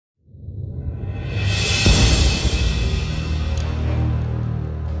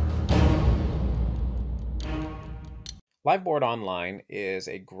Liveboard Online is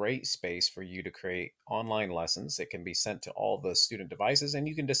a great space for you to create online lessons. It can be sent to all the student devices, and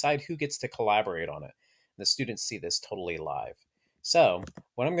you can decide who gets to collaborate on it. The students see this totally live. So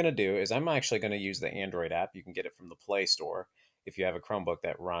what I'm going to do is I'm actually going to use the Android app. You can get it from the Play Store if you have a Chromebook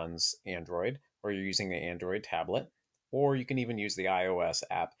that runs Android, or you're using the Android tablet, or you can even use the iOS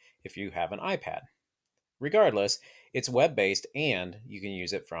app if you have an iPad. Regardless, it's web-based and you can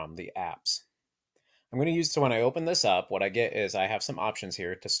use it from the apps. I'm going to use, so when I open this up, what I get is I have some options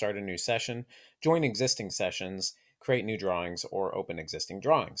here to start a new session, join existing sessions, create new drawings, or open existing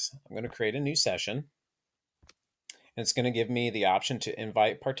drawings. I'm going to create a new session, and it's going to give me the option to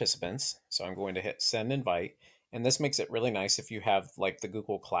invite participants. So I'm going to hit send invite, and this makes it really nice if you have like the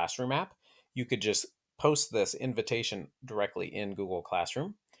Google Classroom app. You could just post this invitation directly in Google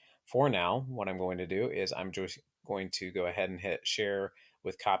Classroom. For now, what I'm going to do is I'm just going to go ahead and hit share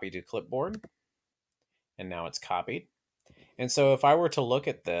with copy to clipboard. And now it's copied. And so if I were to look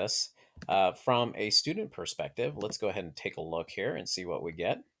at this from a student perspective, let's go ahead and take a look here and see what we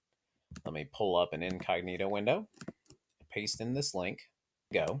get. Let me pull up an incognito window, paste in this link,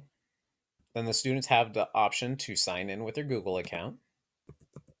 go. Then the students have the option to sign in with their Google account.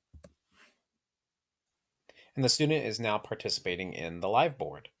 And the student is now participating in the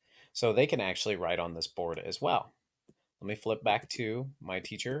Liveboard. So they can actually write on this board as well. Let me flip back to my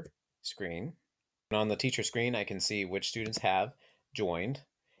teacher screen. And on the teacher screen, I can see which students have joined.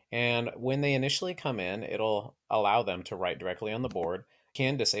 And when they initially come in, it'll allow them to write directly on the board.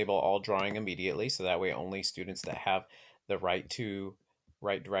 Can disable all drawing immediately, so that way only students that have the right to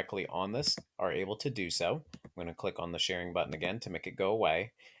write directly on this are able to do so. I'm going to click on the sharing button again to make it go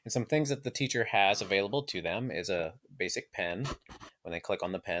away. And some things that the teacher has available to them is a basic pen. When they click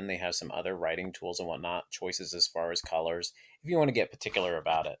on the pen, they have some other writing tools and whatnot, choices as far as colors, if you want to get particular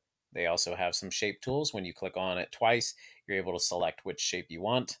about it. They also have some shape tools. When you click on it twice, you're able to select which shape you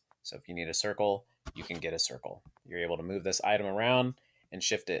want. So if you need a circle, you can get a circle. You're able to move this item around and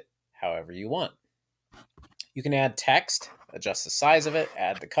shift it however you want. You can add text, adjust the size of it,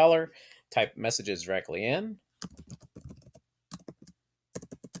 add the color, type messages directly in.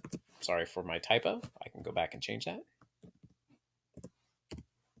 Sorry for my typo. I can go back and change that.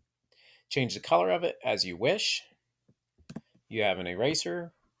 Change the color of it as you wish. You have an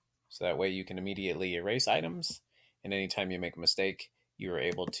eraser, so that way you can immediately erase items. And anytime you make a mistake, you are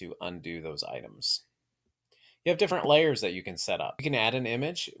able to undo those items. You have different layers that you can set up. You can add an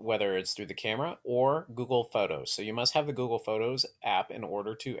image, whether it's through the camera or Google Photos. So you must have the Google Photos app in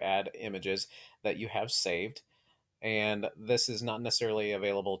order to add images that you have saved. And this is not necessarily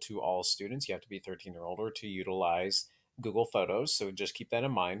available to all students. You have to be 13 or older to utilize Google Photos. So just keep that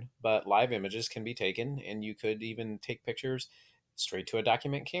in mind. But live images can be taken, and you could even take pictures straight to a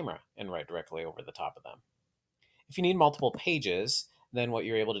document camera and write directly over the top of them. If you need multiple pages, then what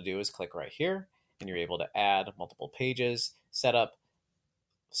you're able to do is click right here, and you're able to add multiple pages, set up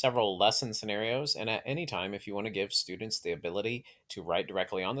several lesson scenarios, and at any time, if you want to give students the ability to write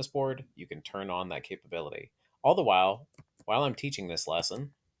directly on this board, you can turn on that capability. All the while I'm teaching this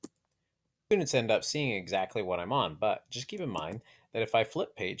lesson, students end up seeing exactly what I'm on, but just keep in mind that if I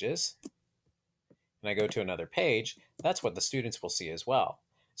flip pages and I go to another page, that's what the students will see as well.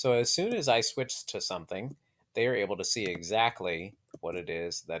 So as soon as I switch to something, they are able to see exactly what it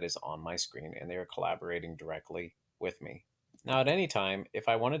is that is on my screen, and they are collaborating directly with me. Now, at any time, if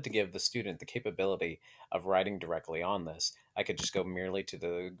I wanted to give the student the capability of writing directly on this, I could just go merely to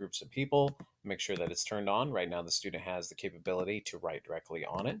the groups of people, make sure that it's turned on. Right now, the student has the capability to write directly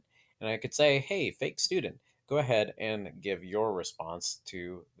on it. And I could say, hey, fake student, go ahead and give your response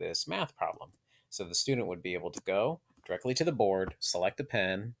to this math problem. So the student would be able to go directly to the board, select a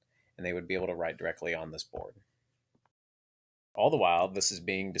pen, and they would be able to write directly on this board. All the while, this is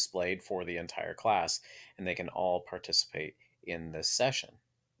being displayed for the entire class, and they can all participate in this session.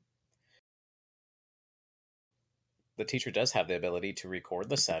 The teacher does have the ability to record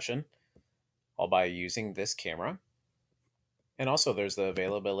the session, all by using this camera. And also there's the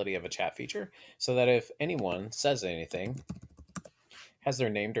availability of a chat feature, so that if anyone says anything, has their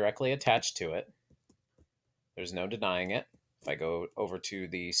name directly attached to it, there's no denying it. If I go over to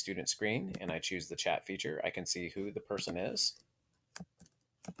the student screen and I choose the chat feature, I can see who the person is.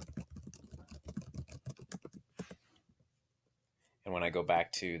 And when I go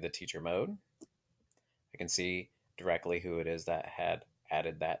back to the teacher mode, I can see directly who it is that had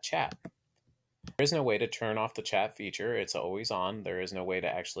added that chat. There is no way to turn off the chat feature. It's always on. There is no way to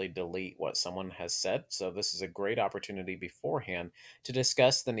actually delete what someone has said. So this is a great opportunity beforehand to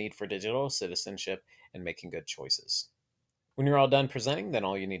discuss the need for digital citizenship and making good choices. When you're all done presenting, then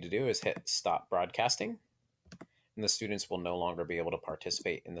all you need to do is hit stop broadcasting. and the students will no longer be able to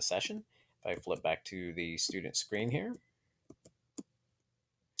participate in the session. If I flip back to the student screen here,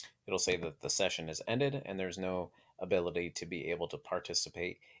 it'll say that the session is ended and there's no ability to be able to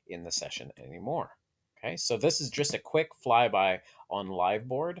participate in the session anymore. Okay, so this is just a quick flyby on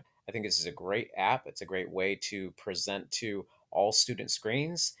Liveboard. I think this is a great app. It's a great way to present to all student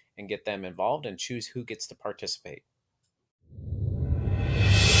screens and get them involved and choose who gets to participate.